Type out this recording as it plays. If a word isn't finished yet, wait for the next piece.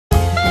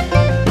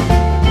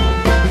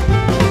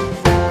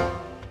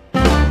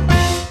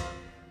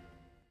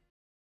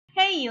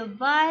you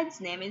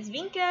buds, name is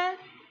Vinca.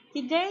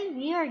 Today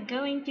we are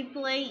going to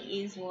play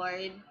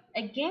Eastward,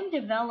 a game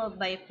developed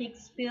by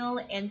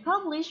Pixpil and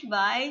published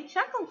by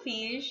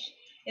Chucklefish.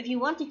 If you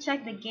want to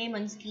check the game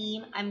on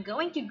Steam, I'm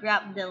going to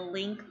grab the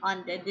link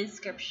on the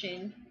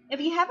description. If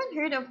you haven't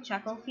heard of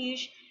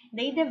Chucklefish,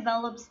 they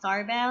developed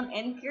Starbound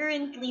and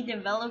currently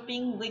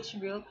developing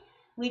Witchbrook,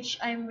 which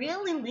I'm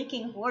really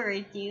looking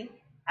forward to.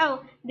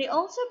 Oh, they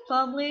also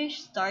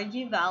publish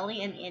Stardew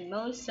Valley and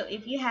Inmost, so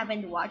if you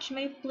haven't watched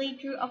my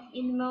playthrough of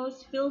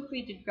Inmost, feel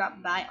free to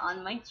drop by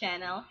on my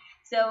channel.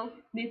 So,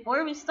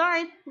 before we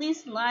start,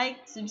 please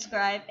like,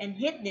 subscribe, and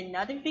hit the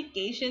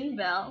notification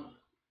bell.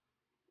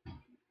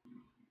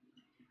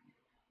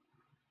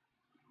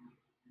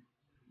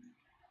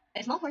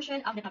 A small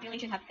portion of the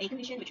population have a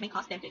condition which may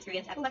cause them to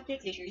experience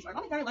epileptic seizures or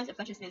momentary loss of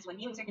consciousness when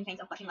viewing certain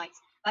kinds of flashing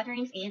lights,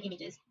 patterns, and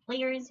images.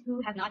 Players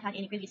who have not had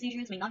any previous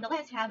seizures may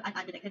nonetheless have an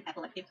undetected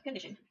epileptic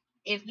condition.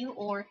 If you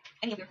or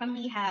any of your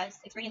family has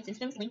experienced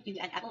symptoms linked to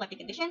an epileptic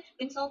condition,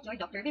 consult your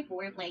doctor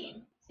before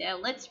playing. So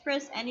let's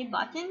press any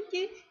button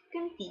to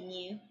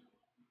continue.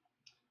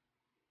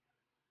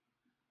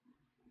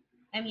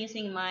 I'm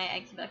using my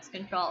Xbox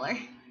controller.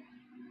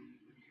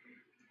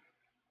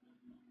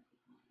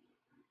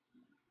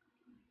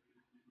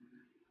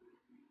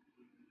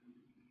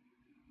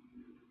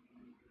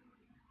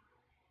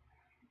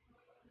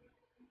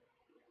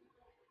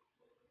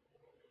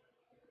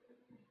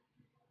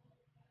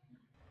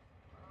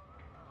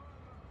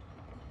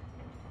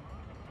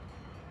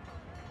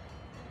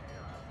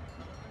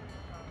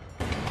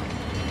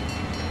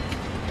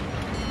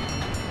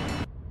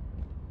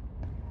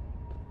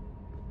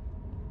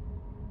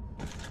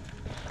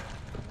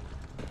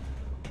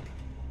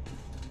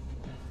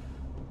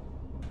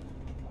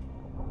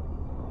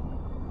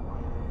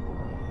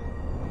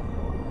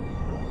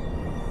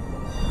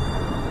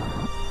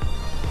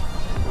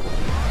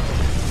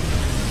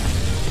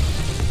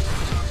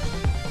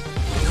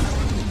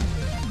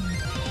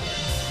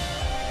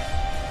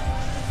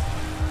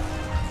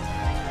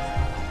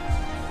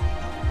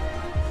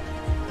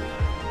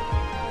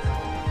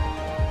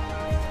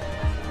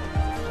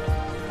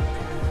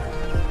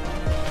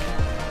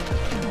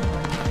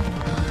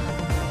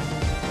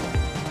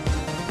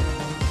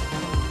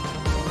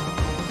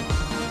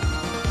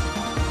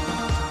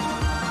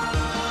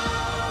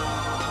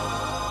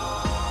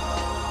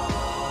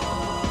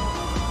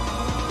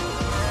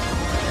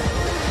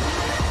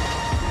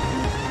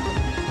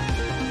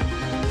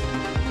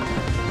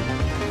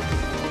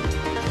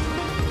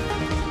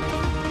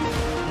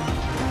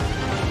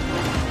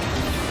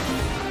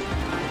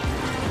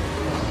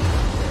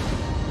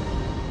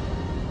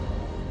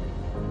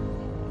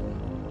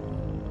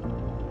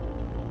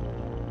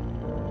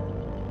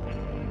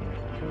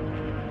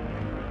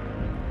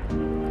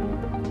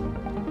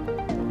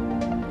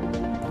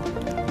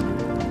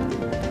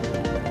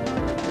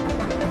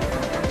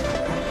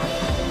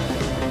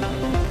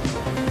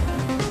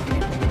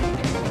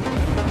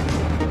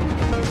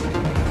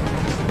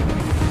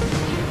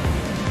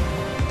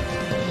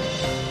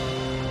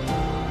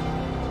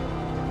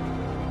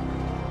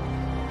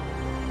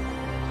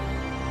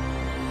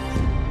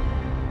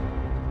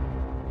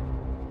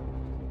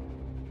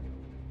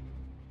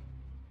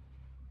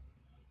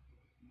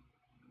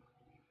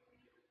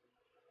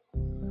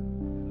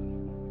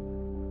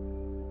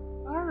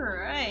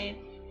 Alright,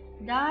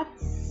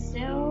 that's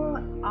so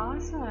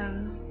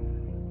awesome.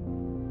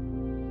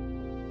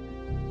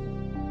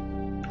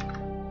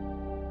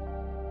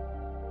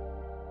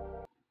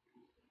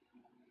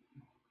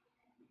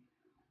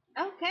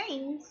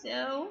 Okay,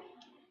 so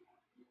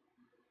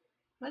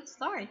let's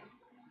start.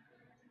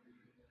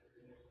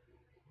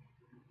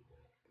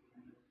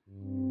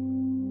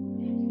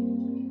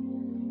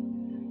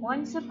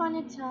 Once upon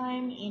a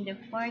time, in the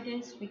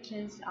farthest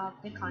reaches of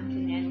the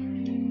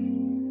continent,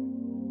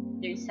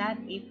 there sat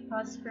a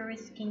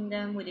prosperous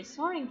kingdom with a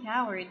soaring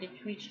tower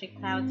that reached the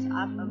clouds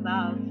up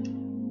above.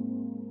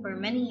 For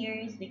many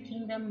years, the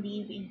kingdom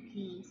lived in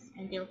peace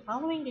until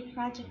following the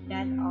tragic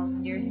death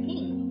of their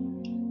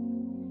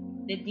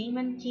king. The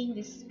demon king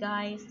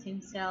disguised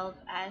himself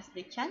as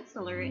the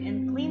chancellor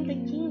and claimed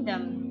the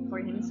kingdom for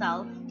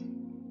himself.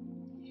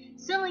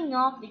 Sealing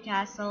off the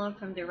castle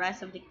from the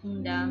rest of the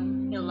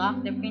kingdom, he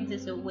locked the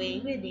princess away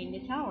within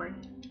the tower.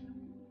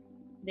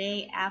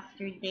 Day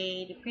after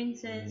day, the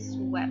princess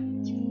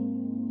wept,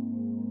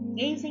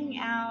 gazing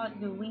out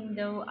the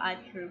window at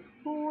her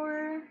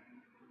poor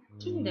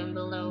kingdom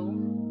below.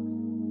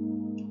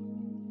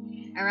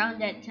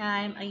 Around that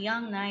time, a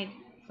young knight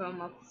from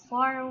a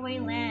faraway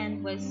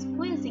land was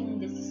squeezing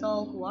the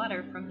salt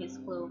water from his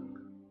cloak.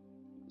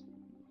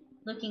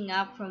 Looking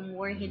up from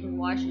where he'd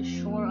washed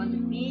ashore on the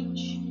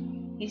beach,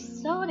 he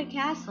saw the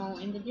castle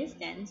in the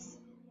distance.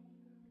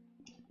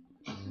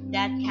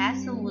 That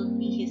castle would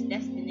be his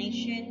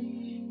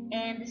destination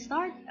and the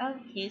start of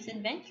his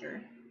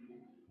adventure.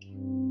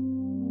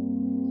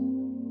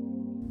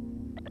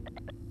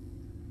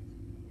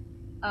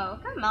 Oh,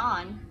 come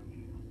on.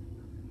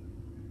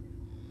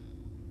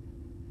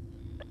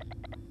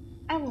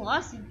 I'm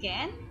lost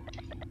again?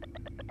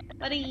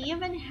 But he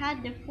even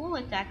had the full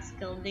attack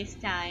skill this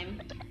time.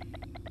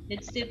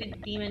 That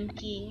stupid demon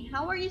king,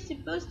 how are you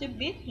supposed to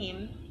beat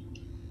him?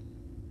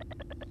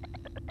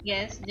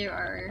 Guess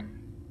there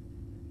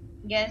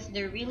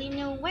really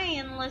no way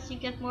unless you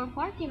get more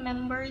party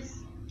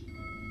members.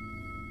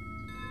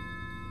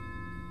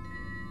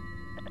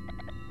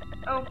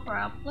 Oh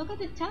crap, look at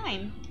the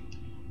time.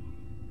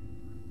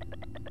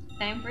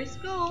 Time for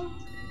school.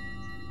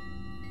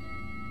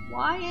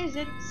 Why is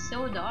it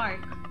so dark?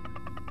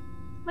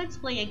 Let's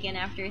play again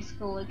after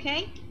school,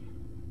 okay?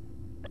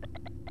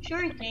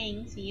 Sure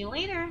thing, see you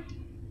later.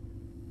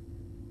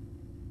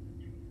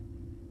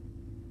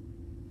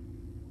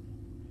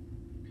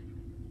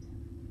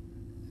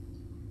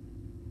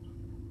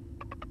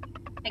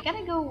 I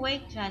gotta go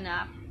wake John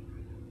up.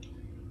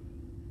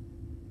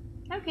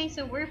 Okay,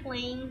 so we're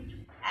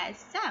playing as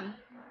Sam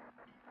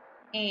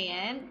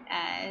and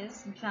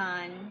as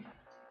John.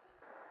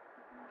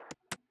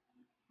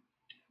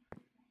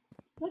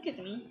 Look at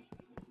me.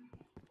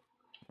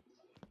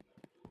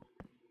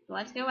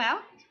 Let's go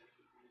out.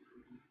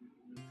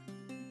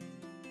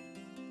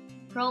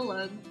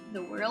 Prologue,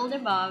 the world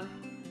above.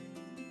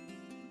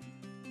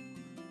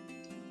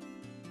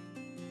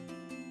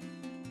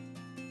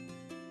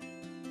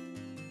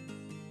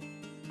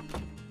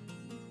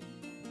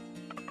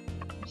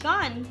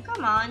 John,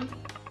 come on.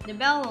 The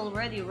bell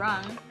already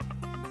rung.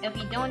 If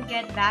you don't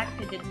get back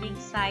to the dig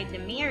site, the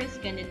mayor's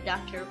gonna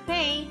dock your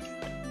pay.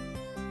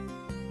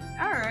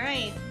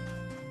 Alright.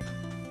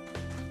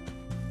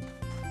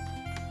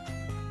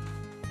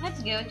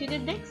 Let's go to the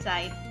dig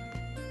site.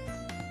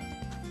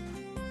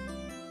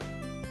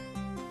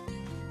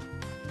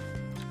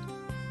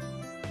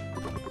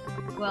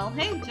 Well,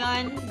 hey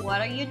John, what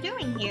are you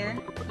doing here?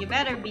 You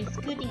better be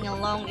scooting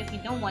along if you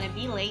don't want to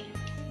be late.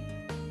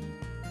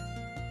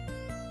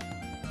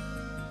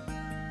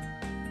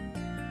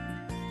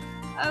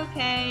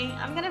 Okay,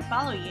 I'm gonna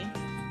follow you.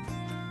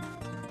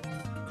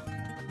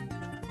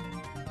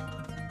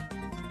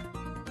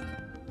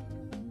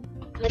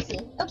 Let's see.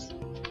 Oops.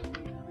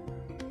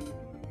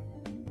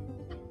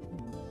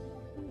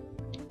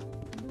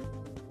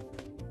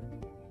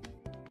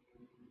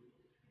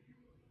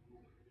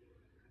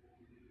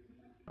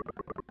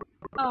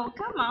 Oh,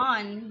 come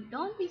on.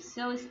 Don't be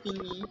so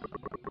stingy.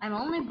 I'm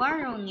only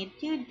borrowing it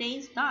 2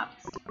 days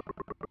tops.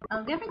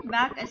 I'll give it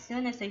back as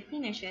soon as I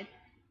finish it.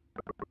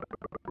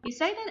 You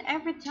say that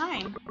every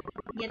time,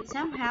 yet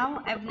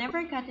somehow I've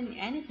never gotten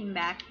anything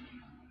back.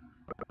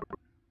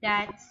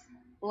 That's,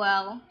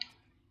 well...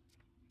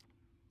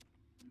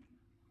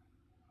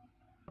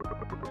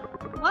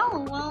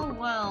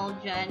 Well,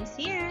 John's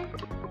here.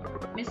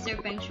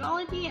 Mr.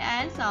 Punctuality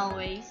as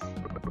always.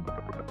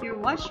 Your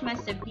watch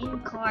must have been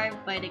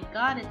carved by the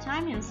god of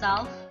time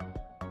himself.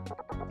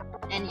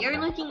 And you're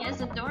looking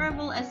as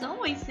adorable as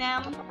always,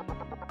 Sam.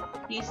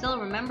 Do you still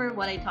remember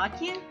what I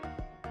taught you?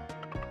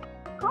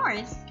 Of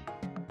course.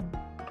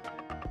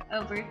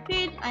 Over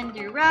feet,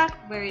 under rock,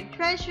 buried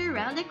treasure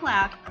round the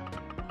clock.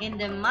 In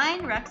the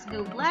mine, rocks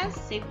go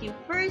blast, safety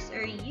first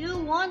or you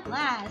won't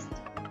last.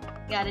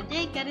 Gotta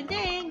dig,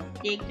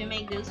 dig to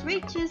make those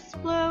riches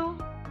flow.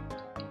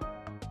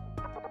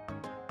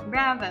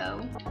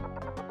 Bravo.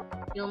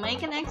 You'll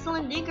make an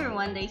excellent digger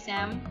one day,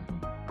 Sam.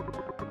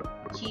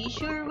 She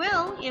sure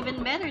will,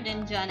 even better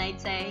than John, I'd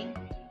say.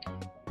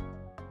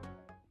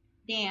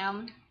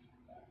 Damn.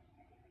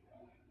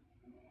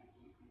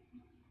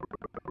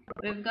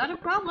 We've got a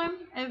problem,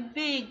 a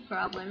big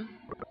problem.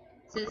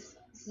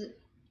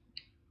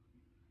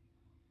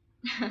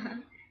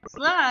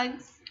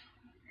 Slugs!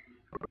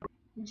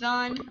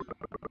 John,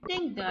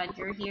 thank God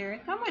you're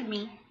here. Come with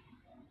me.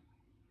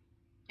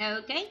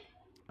 Okay.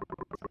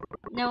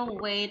 No,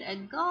 wait a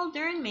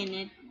golden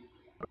minute.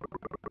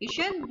 You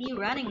shouldn't be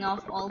running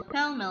off all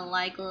pell-mell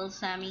like little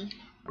Sammy.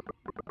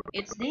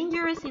 It's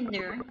dangerous in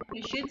there.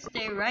 You should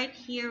stay right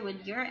here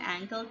with your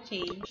ankle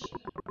cage.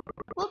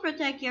 We'll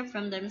protect you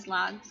from them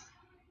slugs.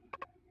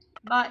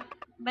 But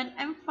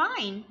I'm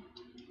fine.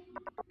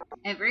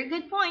 A very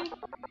good point.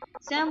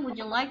 Sam, would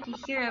you like to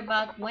hear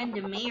about when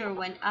the mayor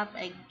went up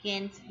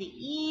against the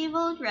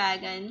evil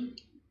dragon?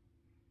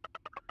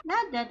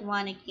 Not that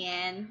one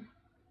again.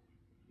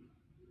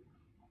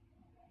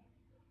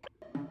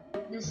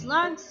 The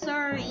slugs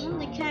are in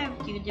the cave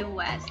to the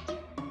west.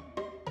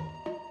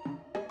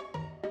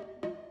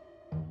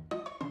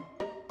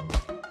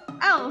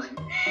 Oh,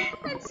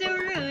 that's so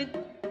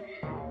rude.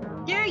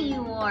 There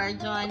you are,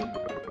 John.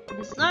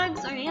 The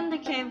slugs are in the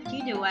cave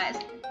to the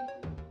west.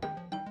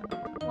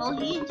 Well,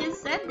 he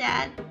just said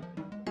that.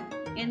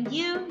 And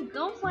you,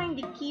 go find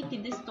the key to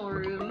the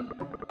storeroom.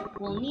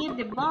 We'll need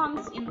the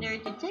bombs in there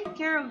to take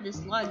care of the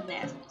slug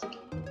nest.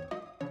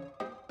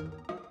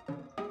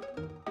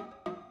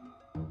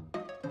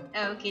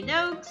 Okie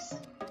dokes.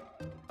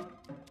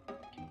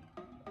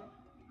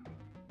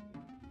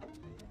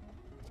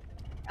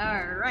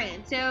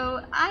 Alright,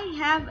 so I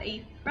have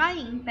a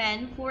frying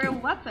pan for a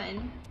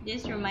weapon.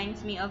 This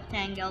reminds me of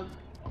Tangled.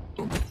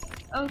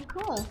 Oh,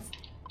 cool.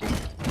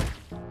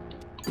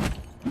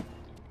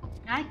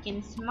 I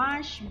can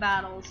smash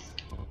battles.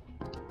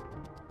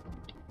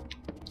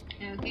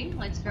 Okay,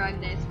 let's drag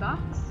this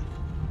box.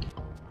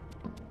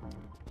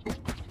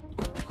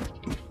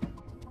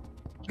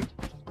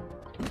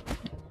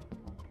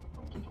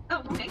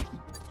 Oh, okay.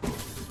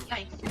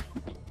 Yikes.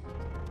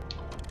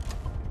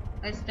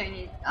 Let's turn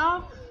it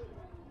off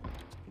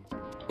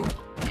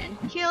and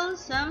kill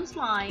some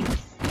slimes.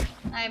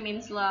 I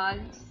mean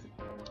slugs.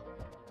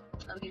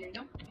 Okay, there we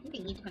go. I think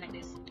I need to connect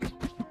this.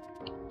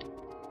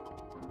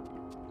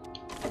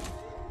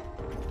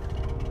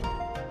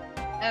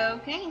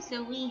 Okay,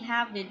 so we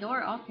have the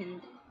door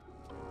opened.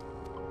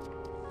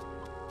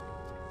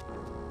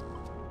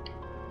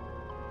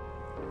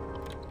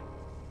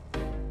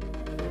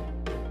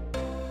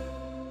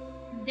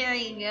 There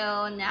you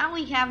go, now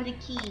we have the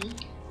key.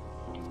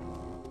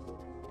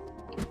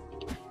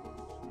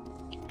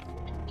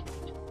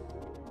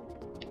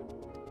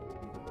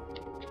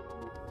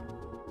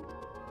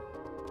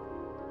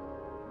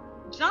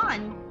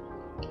 John!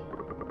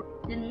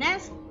 The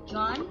nest,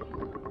 John.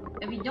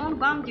 If you don't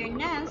bomb their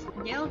nest,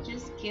 they'll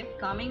just keep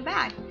coming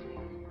back.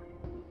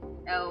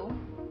 Oh.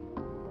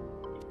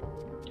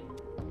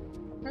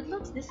 That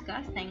looks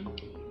disgusting.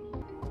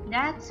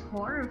 That's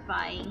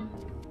horrifying.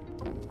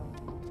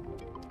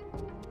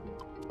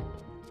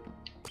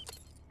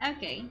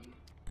 Okay,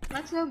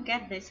 let's go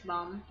get this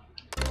bomb.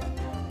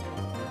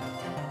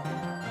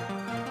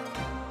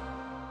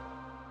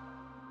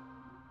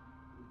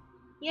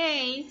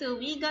 Yay, so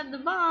we got the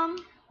bomb.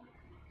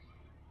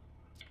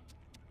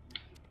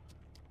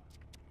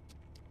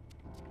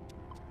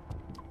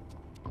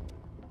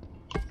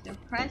 So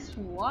press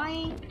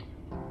Y.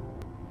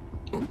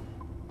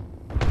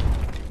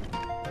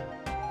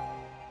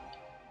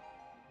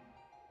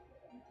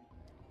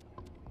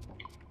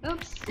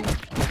 Oops.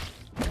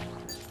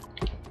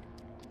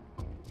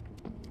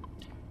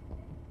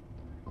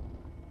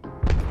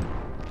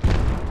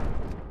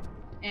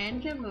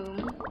 And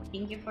kaboom.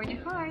 Thank you for the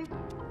heart.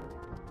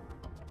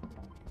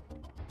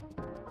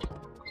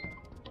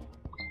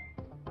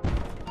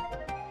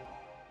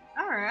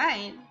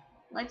 Alright,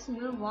 let's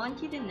move on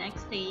to the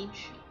next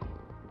stage.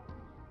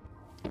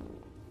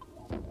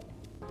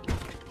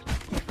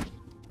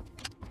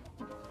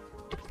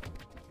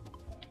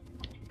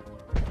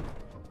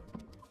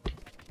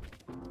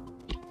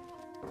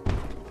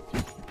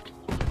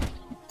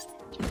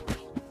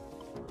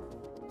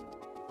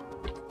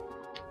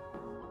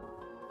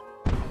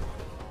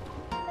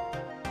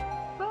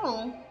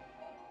 Cool.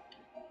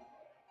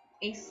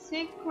 A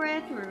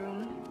secret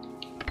room.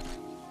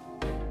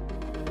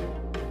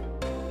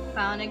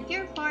 Found a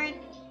gear part.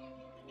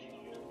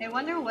 I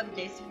wonder what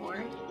this is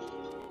for.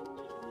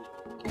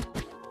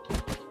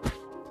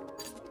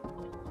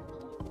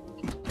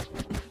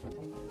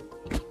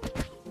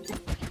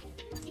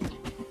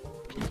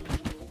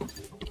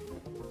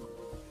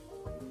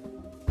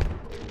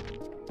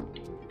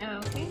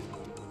 Okay.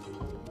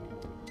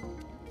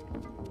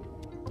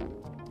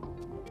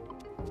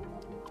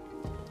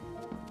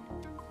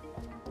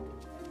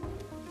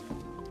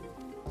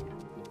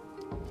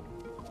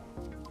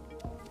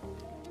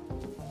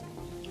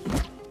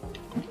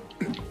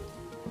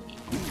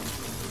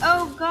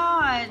 Oh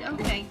god,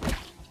 okay.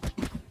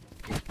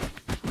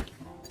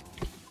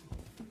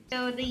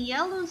 So the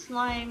yellow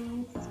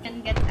slimes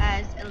can get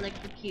us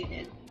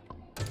electrocuted.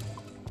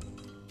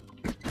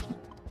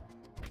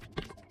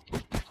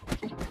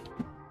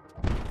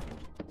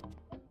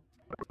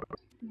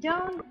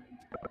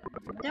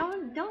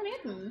 Don't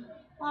eat me.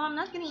 Well, I'm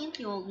not gonna eat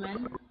you, old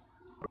man.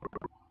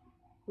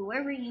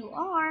 Whoever you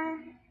are,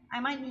 I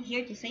might be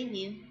here to save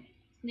you.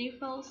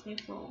 Sniffle,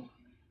 sniffle.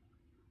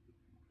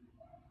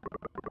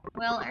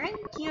 Well, aren't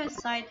you a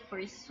sight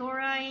for sore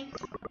eyes?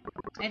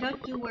 I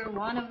thought you were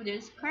one of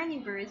those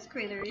carnivorous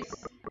critters.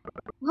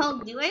 Well,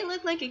 do I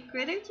look like a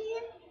critter to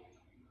you?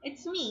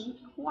 It's me,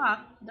 Quack,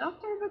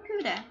 Dr.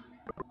 Bakuda.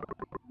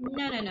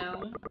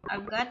 No.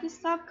 I've got to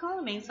stop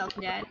calling myself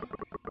that.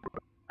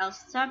 I'll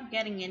stop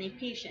getting any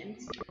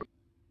patience.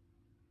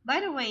 By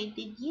the way,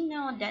 did you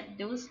know that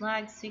those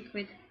slugs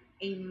secrete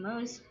a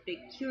most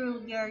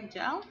peculiar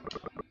gel?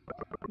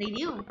 They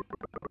do.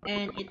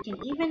 And it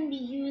can even be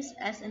used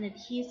as an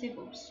adhesive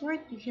of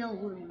sort to heal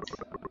wounds.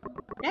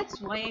 That's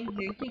why I'm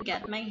here to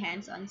get my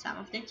hands on some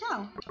of the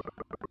gel.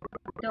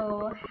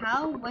 Though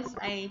how was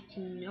I to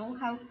know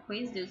how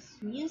crazy those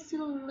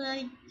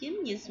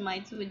mucilaginous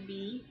mites would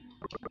be?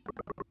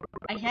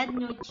 I had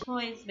no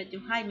choice but to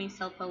hide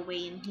myself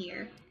away in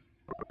here.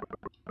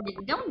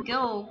 Don't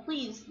go,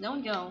 please,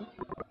 don't go.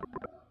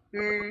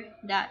 You're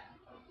that...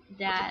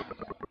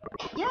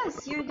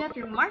 Yes, you're that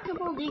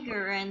remarkable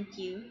digger, aren't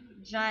you?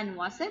 John,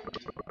 was it?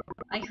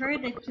 I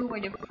heard that you were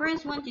the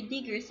first one to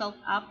dig yourself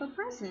up a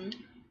person.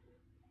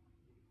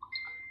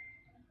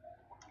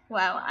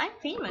 Wow, I'm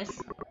famous.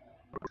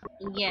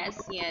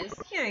 Yes.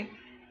 Here,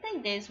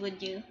 take this,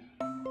 would you?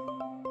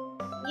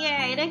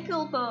 Yay, the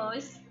cool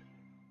pose.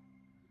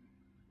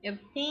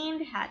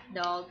 Obtained hot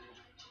dog.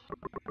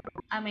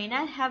 I may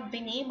not have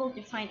been able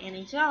to find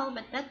any gel,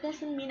 but that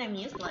doesn't mean I'm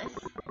useless.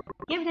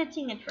 Give that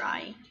thing a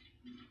try.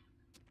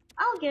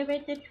 I'll give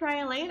it a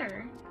try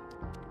later.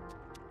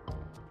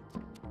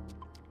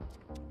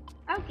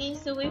 Okay,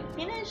 so we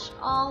finished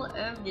all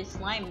of the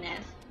slime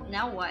nest.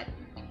 Now what?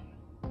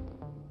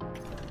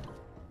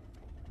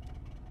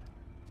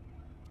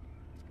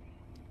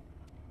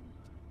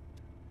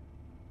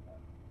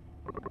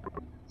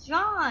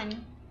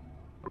 John!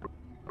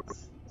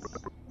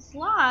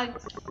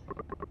 Slugs!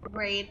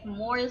 Great,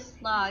 more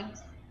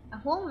slugs. A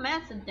whole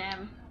mess of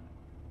them.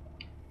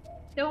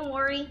 Don't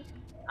worry,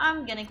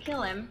 I'm gonna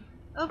kill him.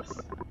 Oops.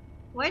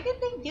 Why did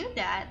they do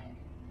that?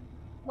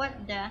 What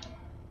the?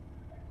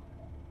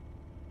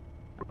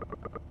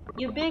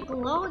 You big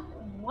load,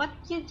 what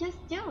you just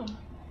do?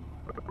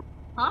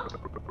 Huh?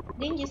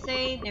 Didn't you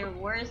say there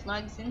were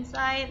slugs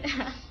inside?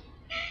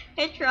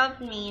 It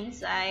trapped me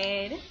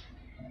inside.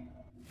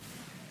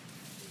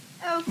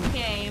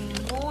 Okay,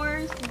 more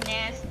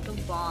nest to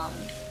bomb.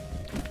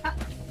 Ah,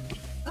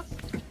 oops.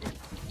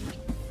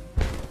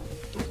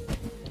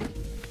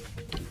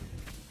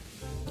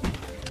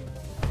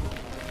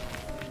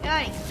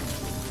 Yikes.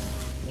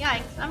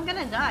 Yikes, I'm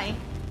gonna die.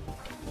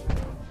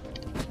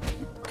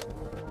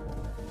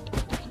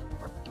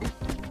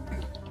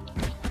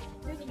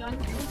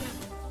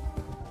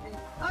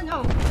 Oh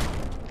no!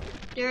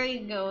 There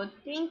you go.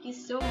 Thank you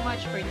so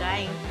much for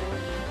dying for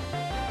me.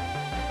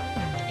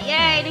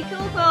 Yay, the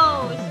kill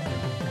pose!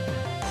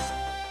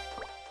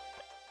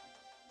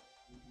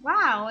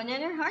 Wow,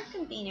 another heart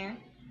container.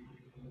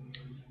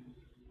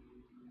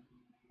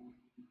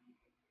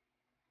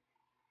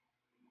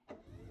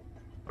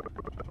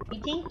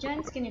 You think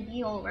John's gonna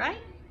be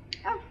alright?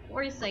 Of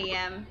course I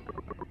am.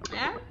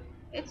 Yeah?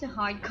 It's a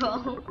hard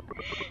call.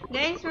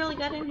 Guy's really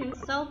gotten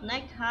himself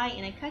neck high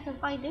in a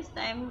cockfight this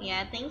time.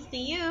 Yeah, thanks to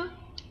you.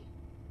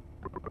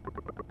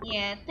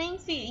 Yeah,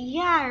 thanks to you.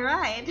 Yeah,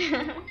 right.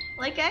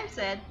 Like I've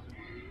said.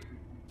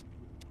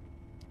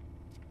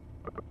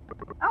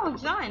 Oh,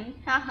 John.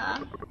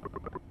 Haha.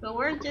 But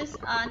we're just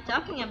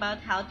talking about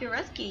how to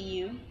rescue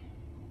you.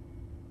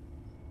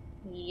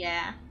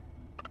 Yeah.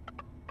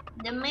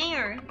 The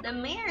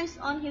mayor's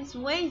on his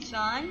way,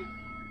 John.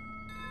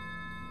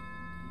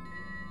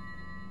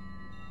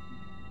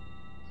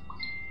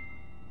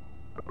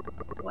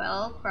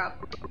 Well, crap.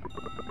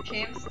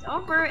 Shift's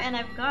over and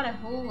I've got a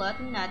whole lot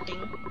of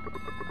nothing.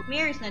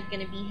 Mayor's not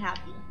gonna be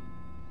happy.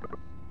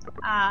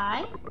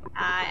 I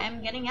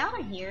am getting out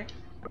of here.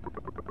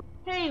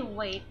 Hey,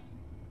 wait.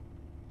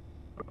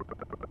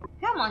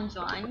 Come on,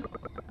 John.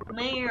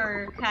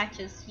 Mayor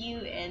catches you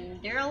and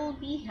there'll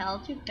be hell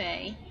to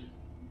pay.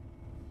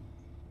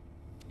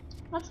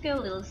 Let's go,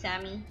 little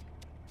Sammy.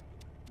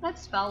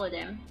 Let's follow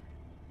them.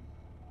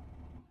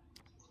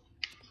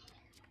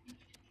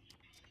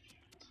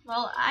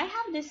 Well, I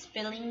have this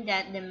feeling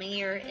that the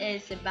mayor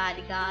is a bad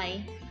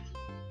guy.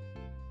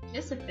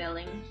 Just a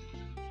feeling.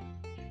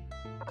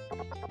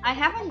 I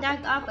haven't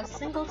dug up a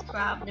single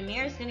scrap. The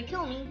mayor's gonna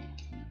kill me.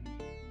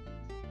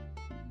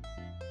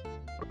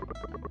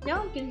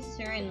 Don't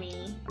concern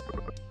me,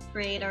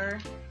 traitor.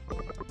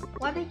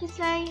 What did you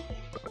say?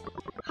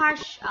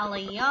 Hush,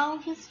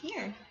 Alayal, he's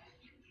here.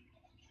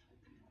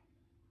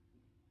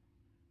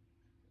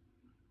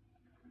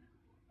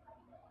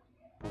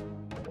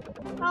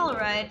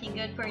 Alright, you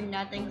good for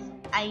nothing.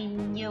 I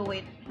knew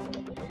it.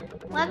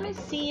 Let me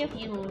see if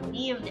you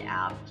lived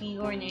up to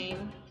your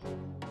name.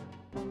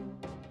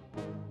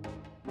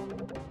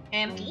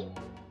 MP?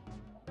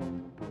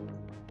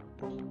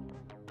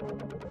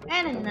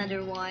 And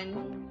another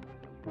one.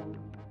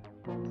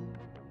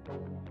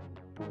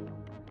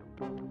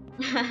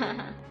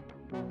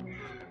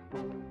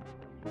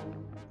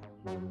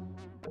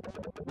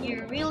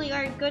 You really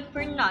are good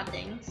for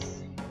nothings.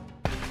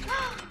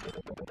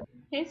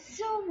 It's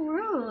so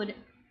rude.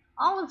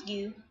 All of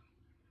you.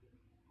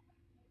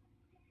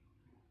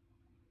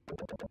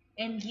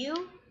 And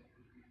you?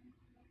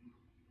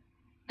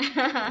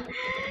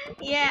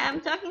 Yeah, I'm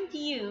talking to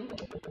you.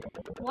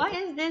 Why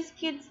is this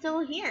kid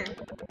still here?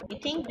 You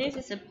think this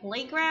is a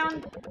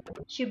playground?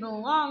 She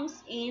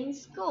belongs in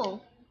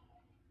school.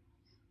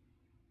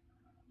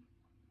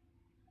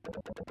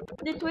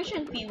 The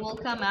tuition fee will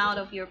come out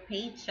of your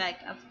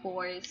paycheck, of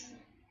course.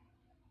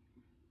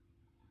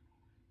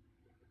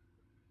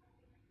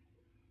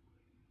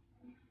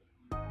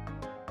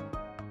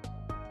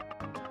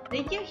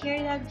 Did you hear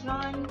that,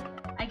 John?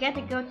 I get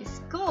to go to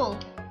school.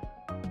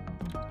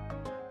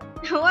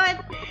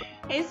 What?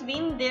 He's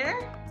been there?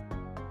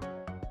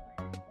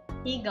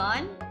 He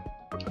gone?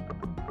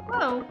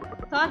 Whoa,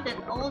 thought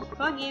that old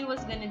Foggy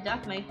was gonna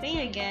duck my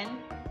fate again.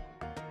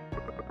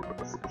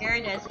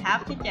 Scared us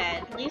half to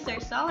death. At least our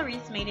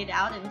salaries made it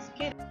out and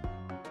skip.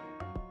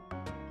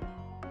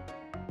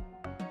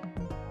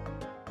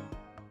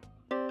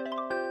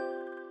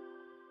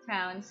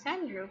 Crown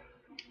Sandrup.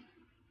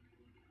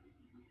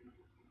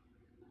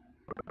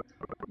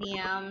 The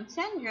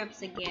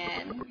Sandrups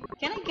again.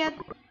 Can I get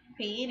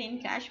paid in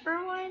cash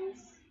for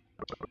once?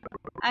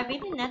 I've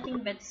eaten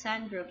nothing but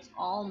Sandrups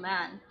all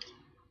month.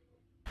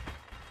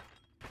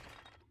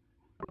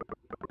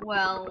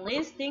 Well, at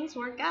least things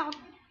work out.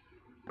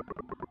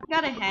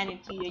 Gotta hand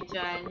it to you,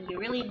 John. You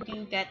really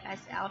do get us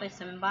out of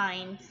some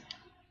binds.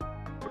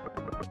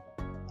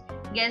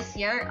 Guess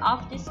you're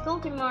off to school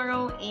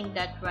tomorrow, ain't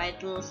that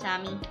right, little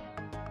Sammy?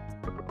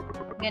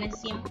 Gonna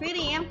seem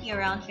pretty empty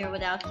around here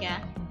without ya.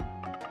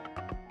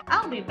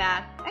 I'll be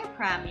back, I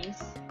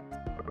promise.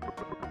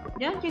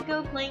 Don't you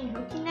go playing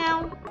hooky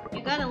now?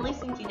 You gotta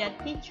listen to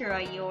that teacher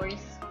of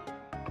yours.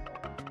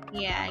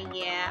 Yeah,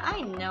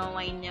 I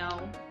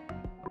know.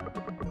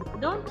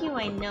 Don't you,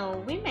 I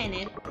know, we meant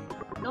it.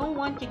 Don't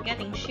want you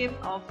getting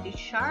shipped off to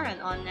Sharon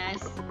on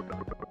us.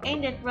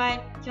 Ain't that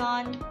right,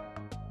 John?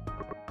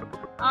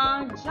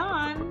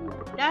 John,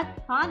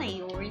 that pan of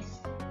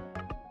yours.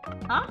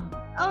 Huh?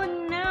 Oh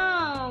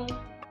no!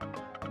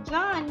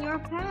 John, your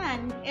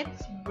pan,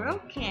 it's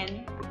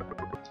broken.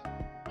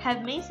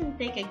 Have Mason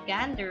take a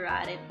gander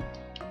at it.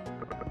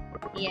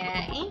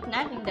 Yeah, ain't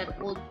nothing that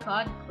old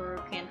cod crew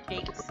can't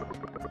fix.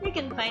 You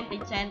can find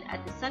the gent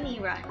at the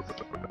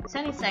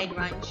Sunnyside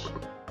Ranch.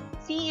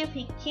 See if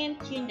he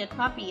can't tune the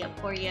puppy up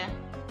for ya.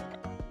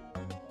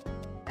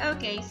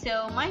 Okay,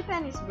 so my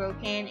pan is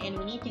broken and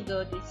we need to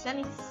go to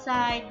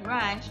Sunnyside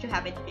Ranch to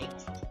have it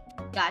fixed.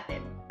 Got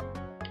it.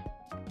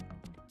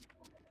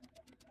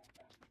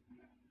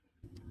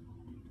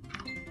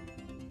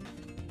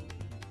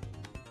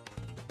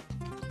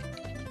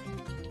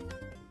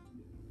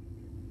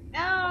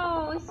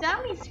 Oh,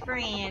 Sammy's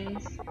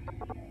friends!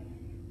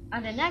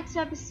 On the next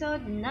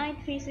episode, the knight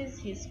faces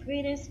his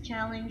greatest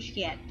challenge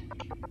yet.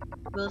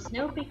 Will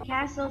Snow Peak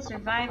Castle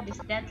survive this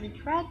deadly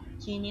threat?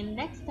 Tune in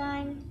next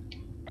time.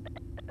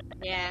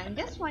 Yeah,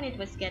 just when it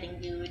was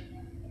getting good.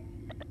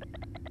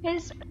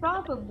 He's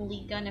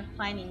probably gonna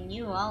find a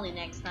new Ollie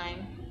next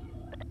time.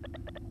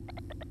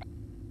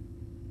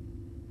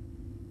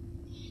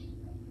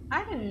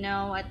 I don't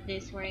know at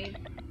this rate.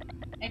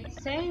 I'd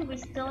say we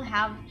still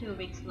have 2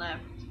 weeks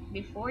left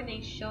before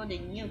they show the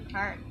new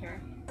character.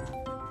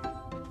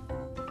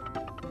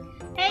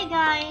 Hey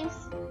guys!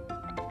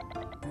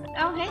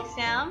 Oh hey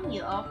Sam,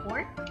 you off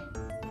work?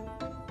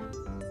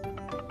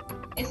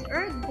 Is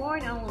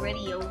Earthborn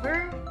already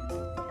over?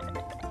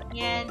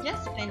 Yeah,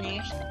 just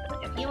finished.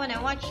 If you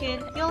wanna watch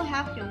it, you'll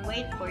have to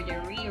wait for the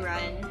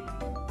rerun.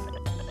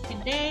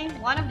 Today,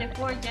 one of the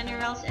 4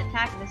 generals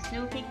attacked the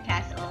Snow Peak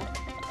Castle.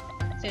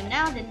 So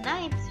now the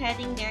knight's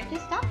heading there to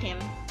stop him.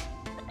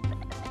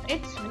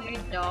 It's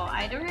weird though,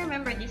 I don't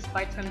remember this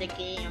part from the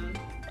game.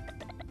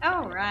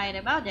 Oh right,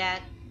 about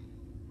that.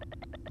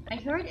 I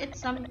heard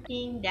it's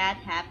something that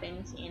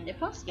happens in the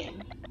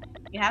postgame.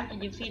 You have to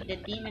defeat the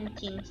Demon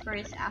King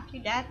first, after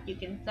that you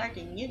can start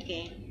a new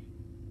game.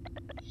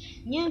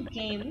 New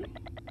game?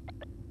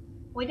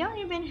 We don't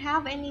even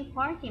have any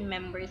party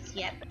members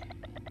yet.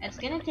 It's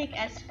gonna take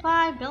us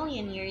 5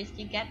 billion years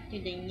to get to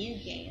the new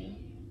game.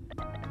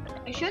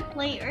 We should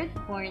play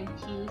Earthborn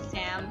too,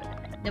 Sam.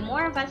 The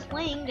more of us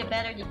playing, the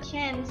better the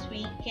chance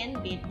we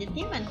can beat the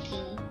Demon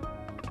King.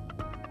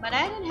 But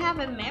I don't have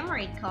a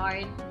memory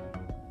card.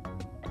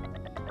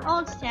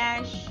 Old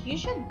Stash, you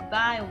should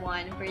buy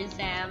one for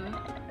Sam.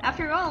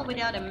 After all,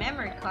 without a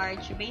memory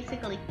card, she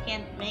basically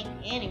can't make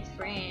any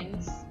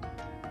friends.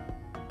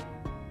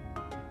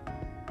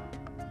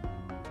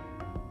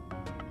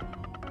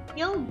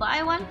 You'll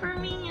buy one for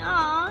me?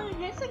 Aw,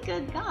 he's a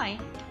good guy.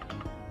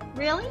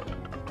 Really?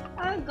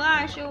 Oh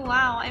gosh, oh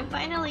wow, I'm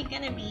finally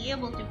gonna be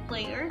able to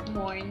play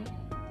Earthborn.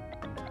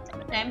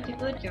 Time to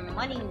put your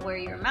money where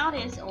your mouth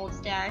is, Old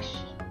Stash.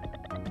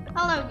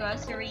 Hello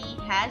Grocery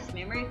has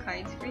memory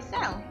cards for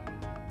sale.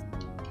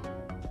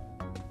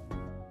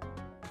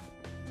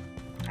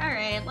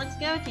 Alright, let's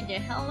go to the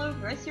Hello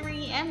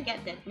Grocery and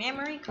get that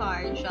memory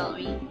card, shall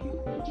we?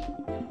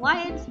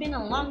 Why, it's been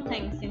a long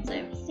time since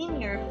I've seen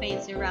your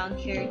face around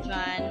here,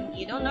 John.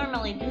 You don't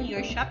normally do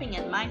your shopping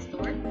at my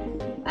store.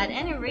 At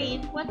any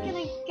rate, what can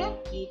I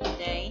get you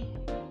today?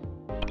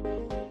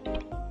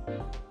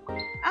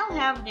 I'll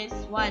have this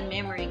one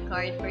memory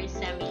card for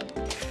Sammy.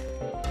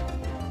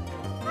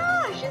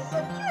 Oh, she's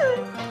so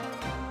cute!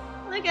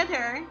 Look at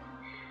her.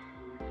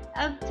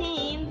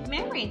 Obtained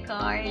memory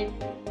card.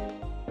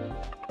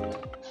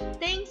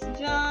 Thanks,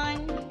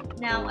 John.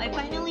 Now I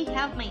finally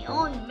have my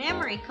own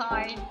memory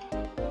card.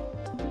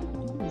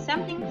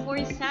 Something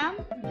for Sam,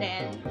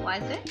 then,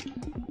 was it?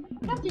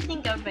 Come to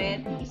think of it,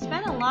 you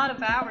spent a lot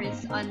of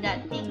hours on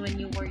that thing when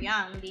you were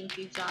young, didn't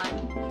you,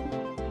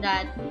 John?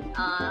 That,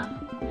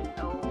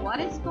 oh, what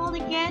is it called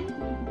again?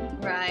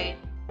 Right,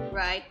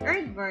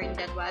 Earthburn,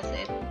 that was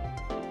it.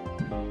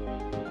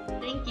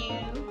 Thank you.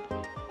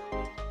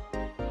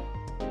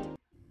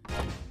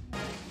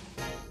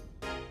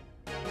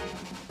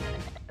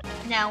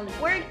 Now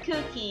we're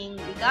cooking,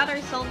 we got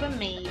ourselves a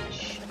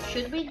mage.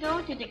 Should we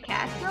go to the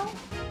castle?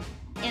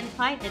 And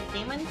fight the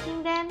Demon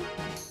King then?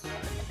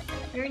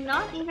 You're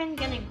not even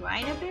gonna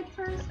grind a bit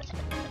first?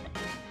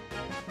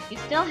 You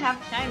still have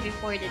time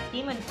before the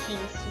Demon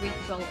King's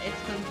ritual is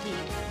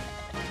complete.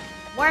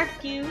 Warp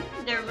to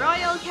the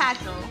Royal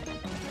Castle.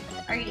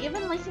 Are you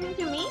even listening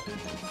to me?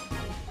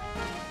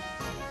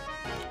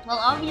 Well,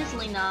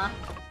 obviously not.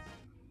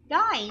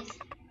 Guys,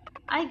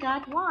 I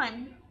got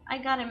one. I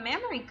got a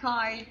memory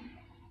card.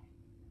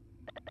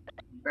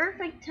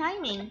 Perfect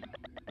timing.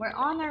 We're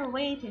on our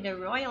way to the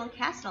Royal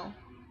Castle.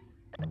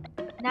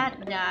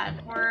 Not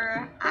that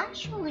we're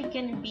actually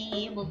gonna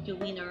be able to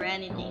win or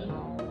anything.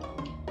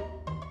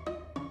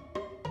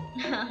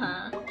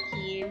 Haha,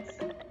 kids.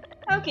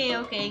 Okay,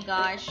 okay,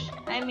 gosh.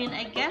 I mean,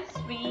 I guess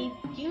we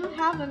do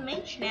have a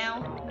mage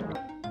now.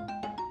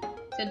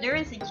 So there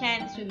is a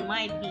chance we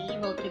might be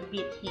able to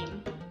beat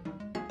him.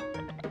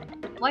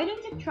 Why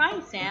don't you try,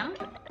 Sam?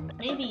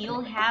 Maybe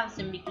you'll have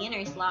some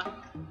beginner's luck.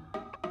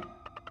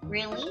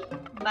 Really?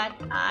 But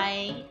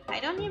I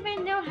don't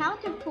even know how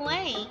to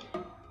play.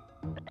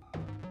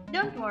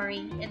 Don't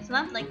worry, it's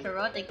not like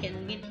Karate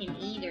can beat him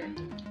either.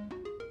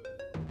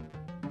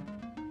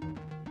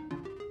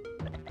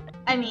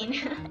 I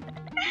mean,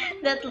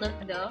 that look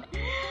though.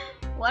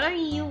 What are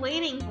you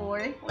waiting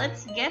for?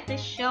 Let's get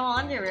this show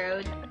on the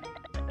road.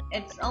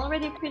 It's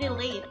already pretty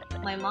late.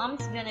 My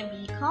mom's gonna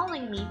be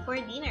calling me for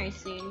dinner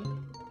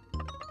soon.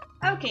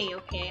 Okay,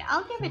 okay,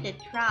 I'll give it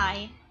a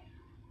try.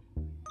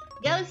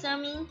 Go,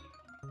 Sammy.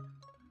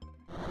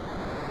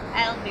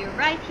 I'll be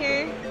right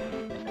here.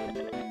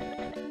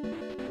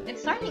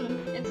 It's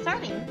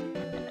starting.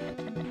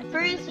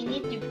 First, you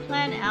need to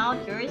plan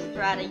out your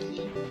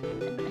strategy.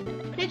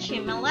 Teach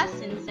him a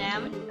lesson,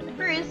 Sam.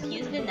 First,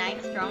 use the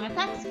Knight's strong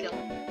attack skill.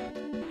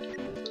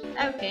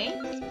 Okay,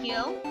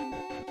 skill.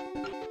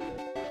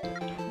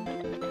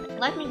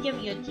 Let me give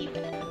you a tip.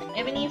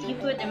 Even if you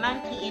put a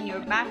monkey in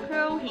your back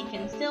row, he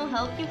can still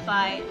help you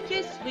fight.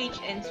 Just switch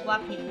and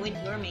swap him with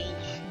your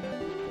mage.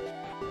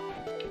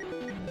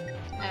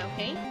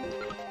 Okay.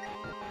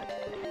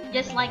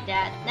 Just like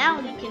that.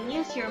 Now you can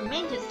use your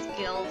mage's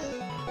skills.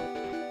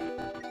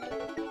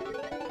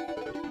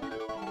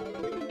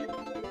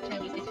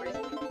 I'll use this first.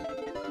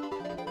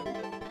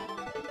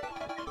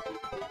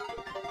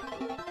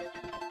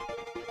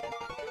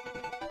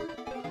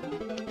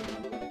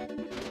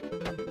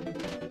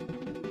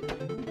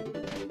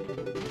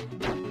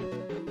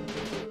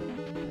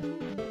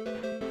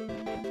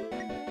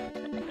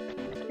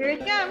 Here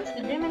it comes,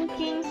 the Demon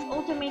King's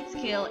ultimate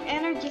skill,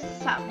 Energy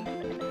Sap.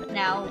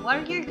 Now, what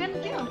are you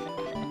gonna do?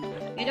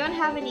 You don't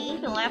have any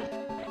EP left.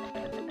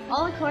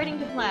 All according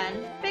to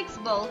plan.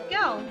 Pixpil,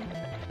 go!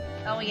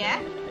 Oh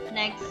yeah?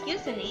 Next,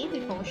 use an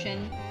EP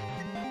potion.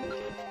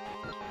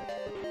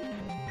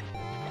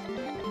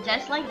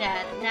 Just like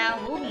that, now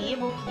we'll be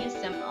able to use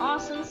some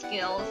awesome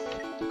skills.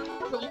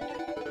 Hopefully.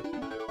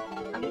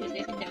 I'm gonna use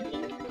this in Demon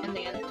King, and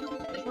then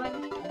this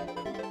one.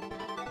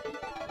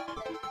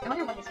 I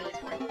wonder what this skill is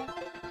for.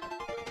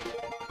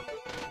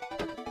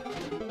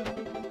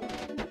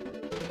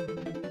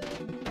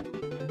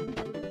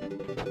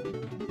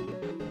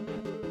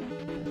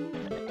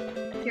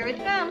 Here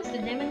it comes, the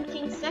Demon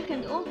King's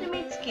second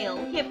ultimate skill,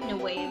 Hypno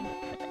Wave.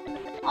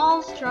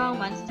 All strong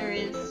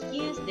monsters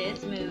use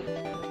this move.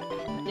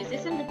 This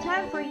isn't the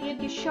time for you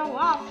to show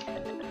off.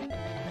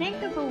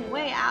 Think of a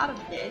way out of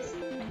this.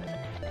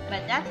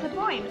 But that's the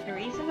point, there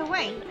isn't a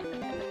way.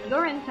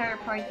 Your entire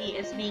party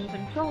is being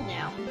controlled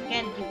now. You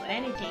can't do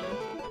anything.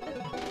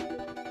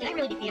 Can I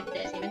really defeat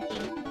this Demon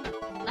King?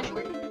 Not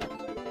sure.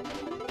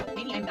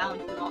 Maybe I'm bound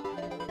to not.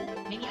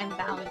 Maybe I'm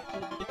bound to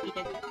be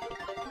defeated.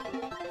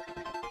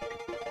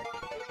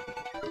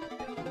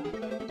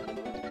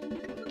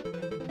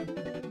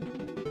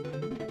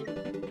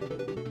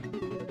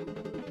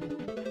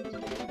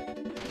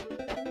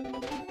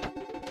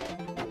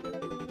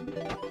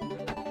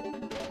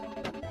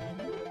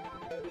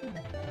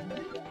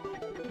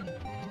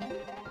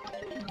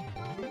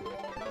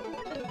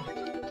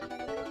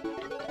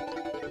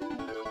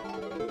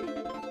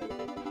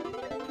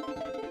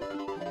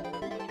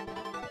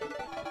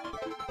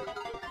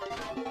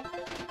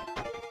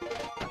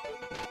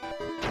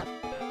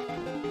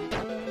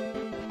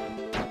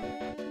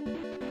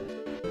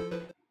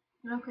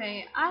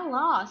 Okay, I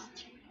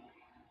lost.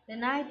 The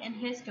knight and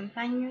his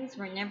companions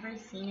were never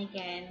seen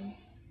again.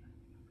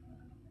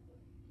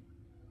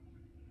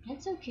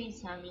 It's okay,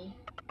 Sammy.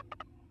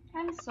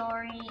 I'm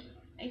sorry.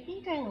 I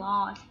think I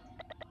lost.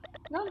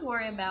 Don't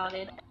worry about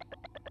it.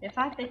 The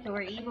fact that you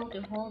were able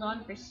to hold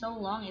on for so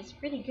long is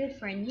pretty good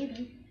for a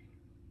newbie.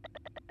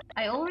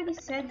 I already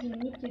said you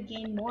need to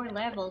gain more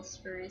levels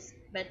first,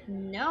 but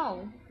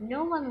no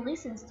one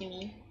listens to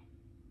me.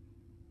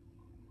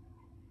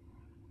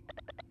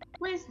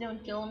 Please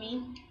don't kill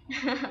me.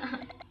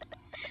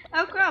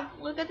 Oh crap,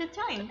 look at the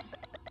time.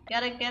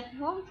 Gotta get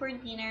home for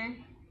dinner.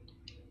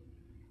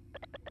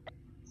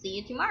 See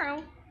you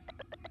tomorrow.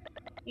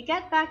 You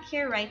get back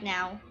here right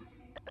now.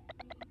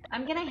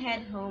 I'm gonna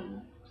head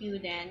home too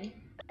then.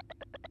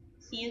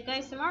 See you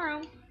guys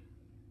tomorrow.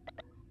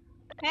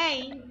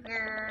 Hey,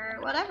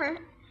 whatever.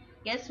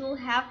 Guess we'll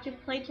have to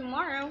play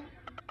tomorrow.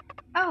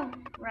 Oh,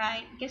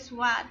 right, guess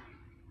what?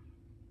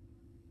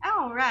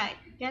 Oh, right,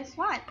 guess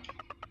what?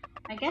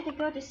 I get to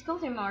go to school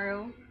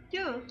tomorrow,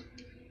 too.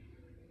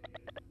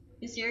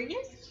 You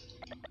serious?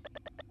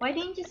 Why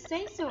didn't you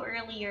say so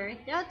earlier?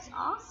 That's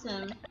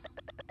awesome.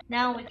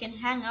 Now we can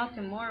hang out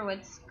tomorrow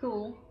at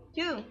school,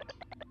 too.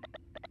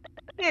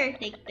 Here,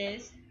 take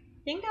this.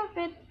 Think of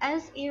it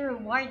as a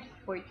reward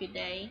for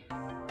today.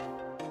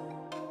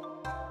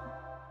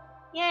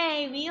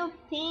 Yay, we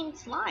obtained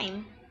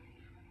slime.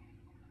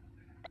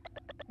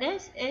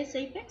 This is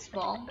a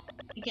Pixpil.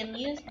 You can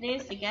use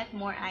this to get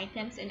more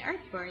items in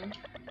Earthburn.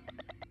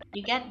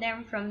 You get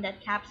them from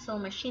that capsule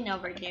machine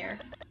over there.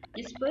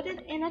 Just put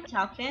it in a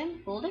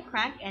token, pull the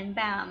crank, and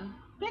bam!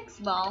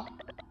 Pixball!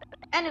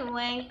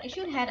 Anyway, I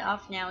should head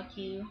off now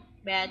too,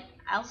 but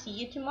I'll see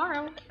you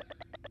tomorrow.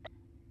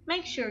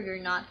 Make sure you're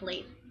not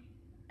late.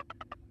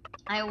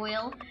 I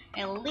will.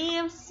 I'll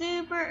leave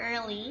super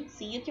early.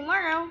 See you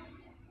tomorrow.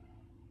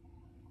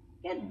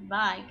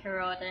 Goodbye,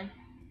 Carota.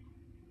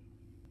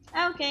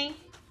 Okay,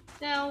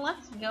 so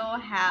let's go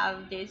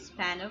have this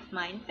pan of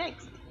mine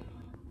fixed.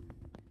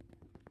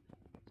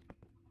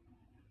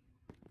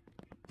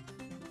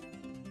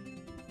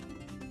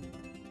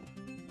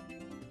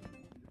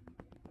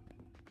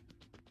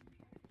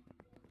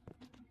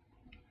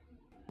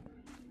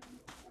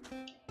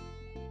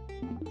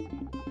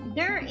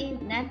 There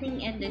ain't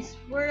nothing in this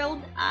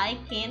world I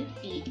can't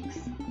fix.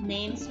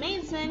 Name's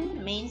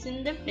Mason,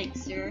 Mason the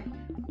Fixer.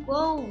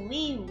 Whoa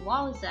wee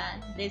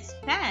wowza, this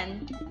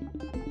pan.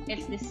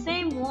 It's the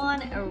same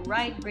one a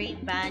right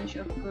great bunch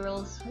of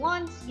girls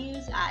once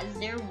used as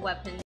their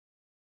weapon.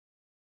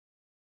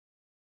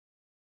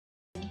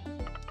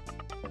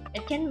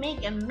 It can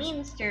make a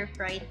mean stir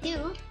fry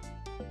too.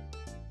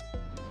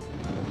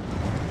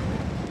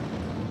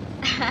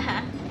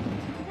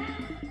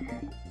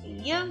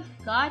 You've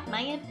got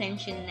my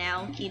attention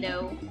now,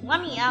 kiddo.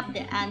 Let me up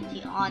the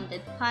ante on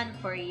that pan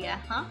for ya,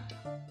 huh?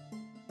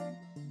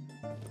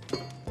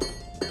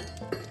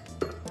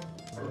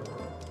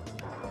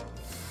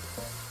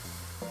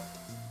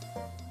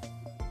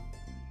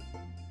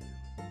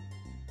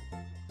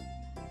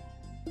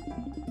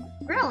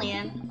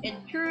 Brilliant! A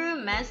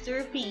true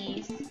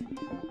masterpiece.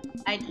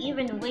 I'd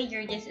even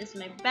wager this is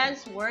my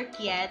best work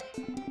yet.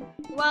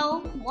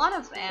 Well, one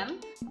of them.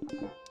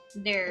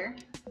 There.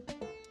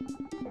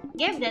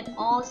 Give that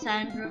all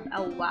sunroof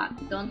a whack.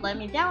 Don't let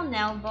me down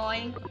now,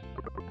 boy.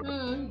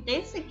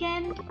 This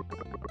again?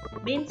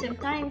 Been some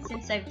time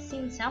since I've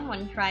seen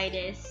someone try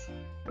this.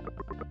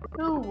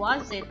 Who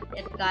was it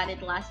that got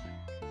it last?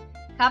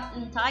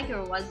 Captain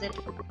Tiger, was it?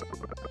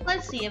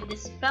 Let's see if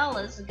this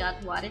fella's got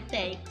what it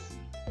takes.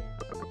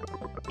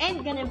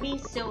 Ain't gonna be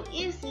so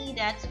easy,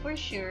 that's for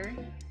sure.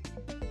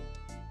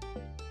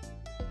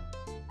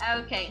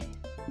 Okay.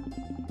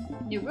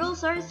 The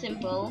rules are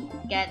simple.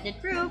 Get the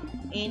troop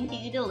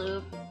into the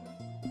loop.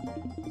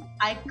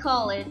 I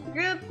call it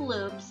group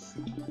loops.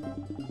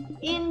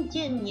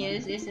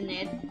 Ingenious, isn't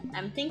it?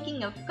 I'm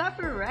thinking of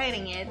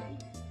copywriting it.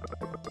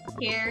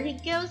 Here he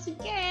goes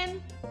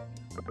again.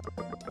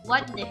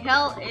 What the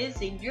hell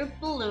is a group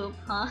loop,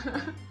 huh?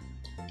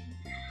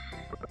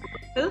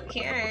 Who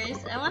cares?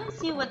 I want to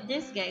see what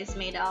this guy's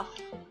made of.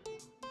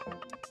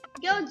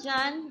 Go,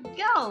 John,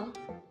 go!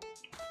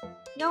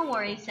 Don't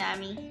worry,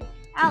 Sammy.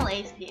 I'll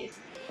ace this.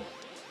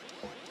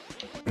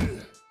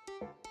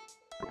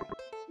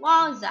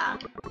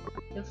 Wowza!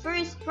 The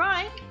first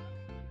try?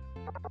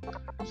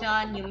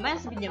 John, you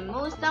must be the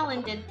most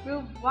talented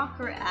proof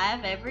walker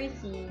I've ever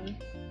seen.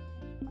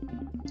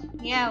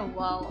 Yeah,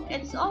 well,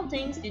 it's all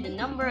thanks to the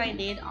number I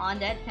did on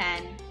that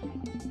pan.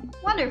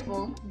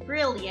 Wonderful,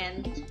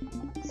 brilliant.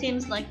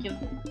 Seems like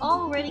you've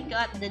already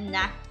got the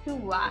knack to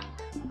whack.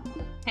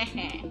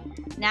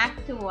 Hehe,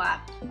 knack to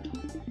whack.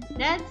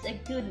 That's a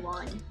good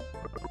one.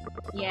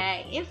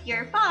 Yeah, if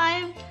you're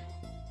 5.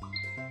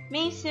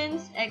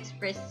 Mason's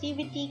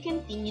expressivity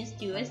continues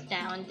to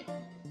astound.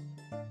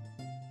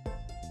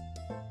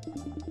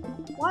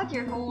 What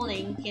you're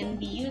holding can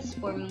be used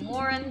for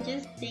more than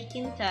just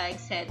taking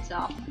Tug's heads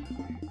off.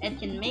 It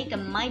can make a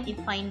mighty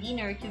fine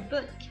dinner to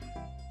boot.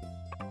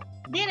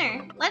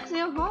 Dinner! Let's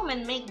go home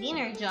and make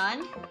dinner,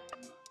 John.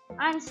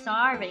 I'm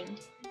starving.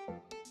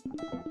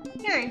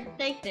 Here,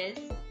 take this.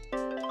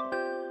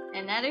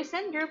 Another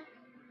sand group.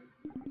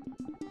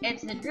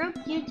 It's the group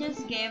you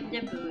just gave the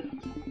boot.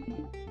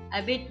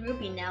 A bit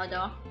groupy now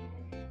though.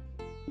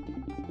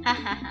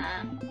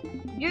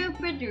 Hahaha. Droop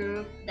for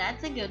droop,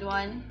 that's a good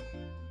one.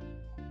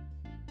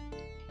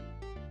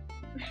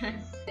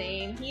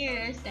 Same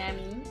here,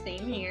 Sammy,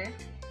 same here.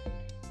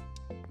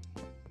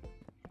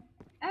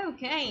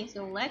 Okay,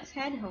 so let's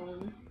head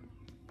home.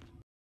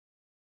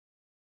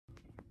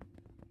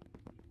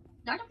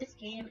 The art of this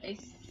game is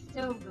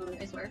so good,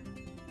 I swear.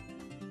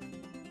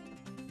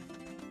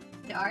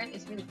 The art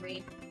is really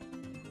great.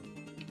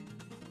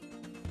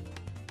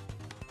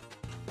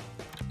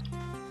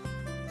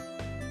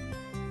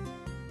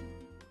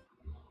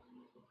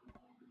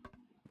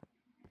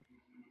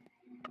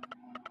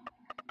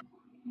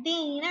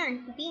 Dinner,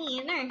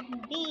 dinner,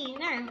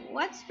 dinner.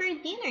 What's for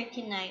dinner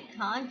tonight,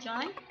 huh,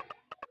 John?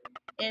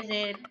 Is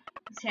it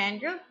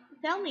sandrup?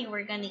 Tell me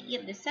we're gonna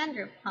eat the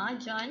sandrup, huh,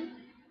 John?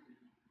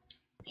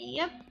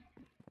 Yep.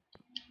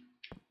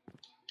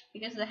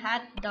 Because the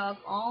hot dog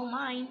all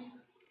mine.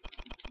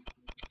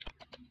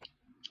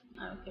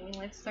 Okay,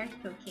 let's start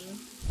cooking.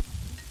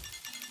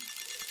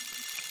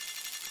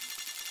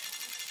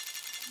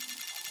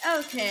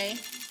 Okay,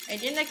 I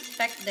didn't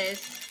expect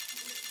this.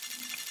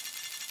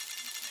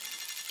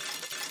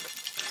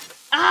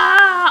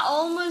 Ah,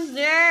 almost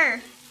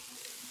there.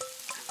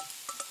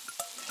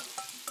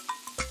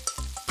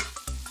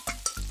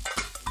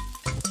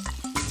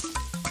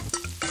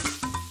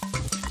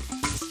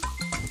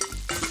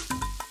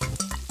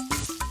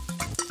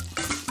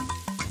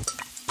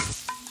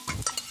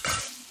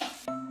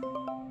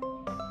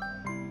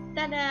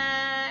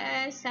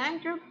 Tada!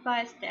 Sandro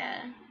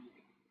pasta.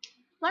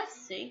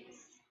 +6.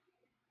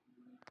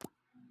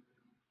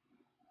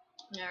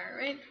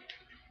 Alright.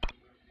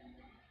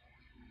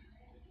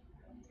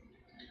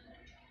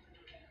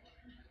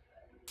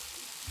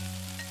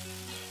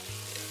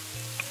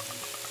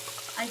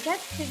 I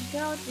get to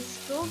go to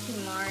school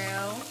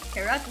tomorrow.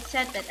 Hirota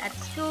said that at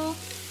school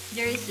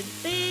there is a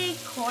big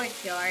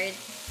courtyard.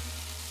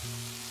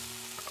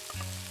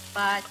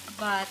 But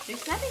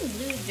there's nothing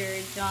blue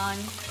there, John.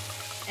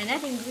 And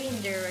nothing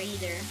green there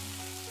either.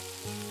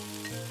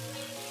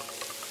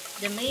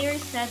 The mayor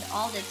said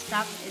all that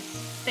stuff is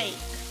fake.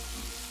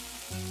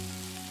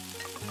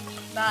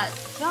 But,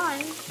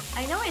 John,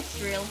 I know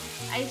it's real.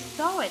 I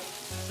saw it,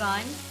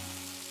 son.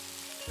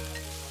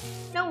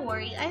 Don't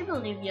worry, I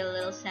believe you,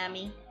 little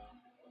Sammy.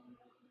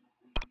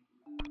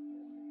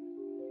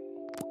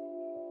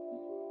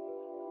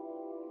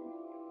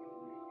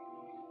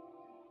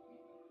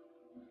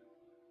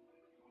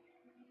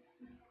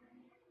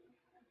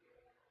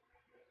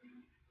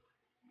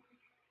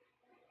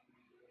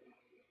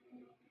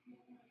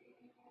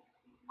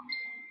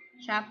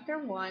 Chapter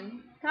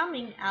 1,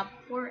 Coming Up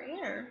for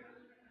Air.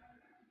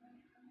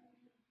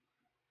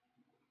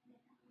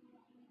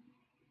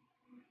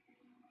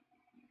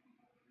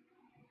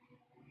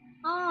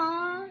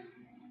 Aww,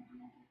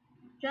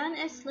 John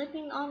is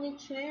sleeping on the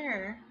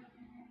chair.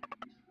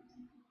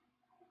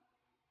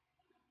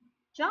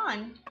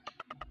 John,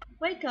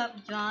 wake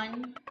up,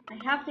 John. I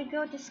have to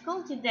go to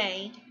school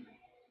today.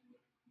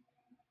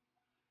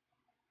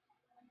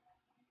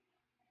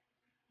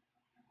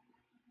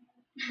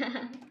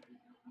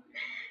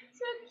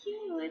 So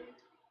cute.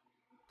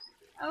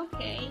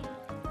 Okay.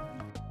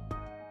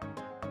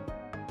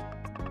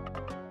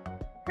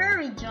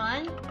 Hurry,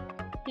 John.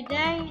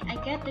 Today, I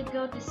get to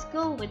go to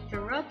school with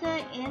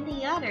Dorota and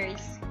the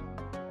others.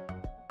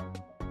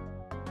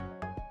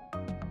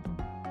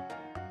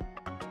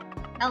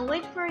 I'll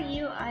wait for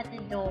you at the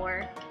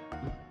door.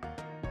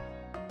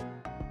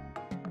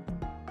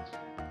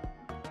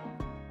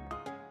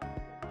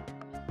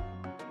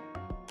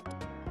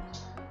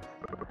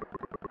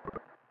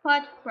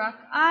 Pot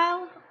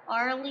Crocodile,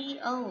 Arlie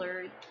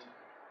alert.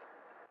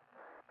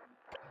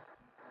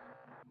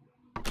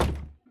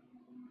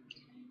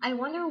 I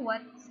wonder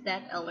what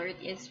that alert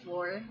is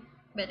for.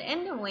 But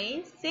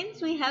anyway, since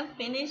we have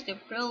finished the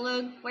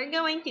prologue, we're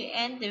going to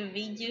end the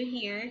video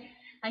here.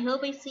 I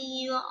hope I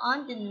see you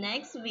on the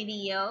next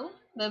video.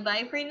 Bye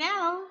bye for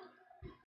now.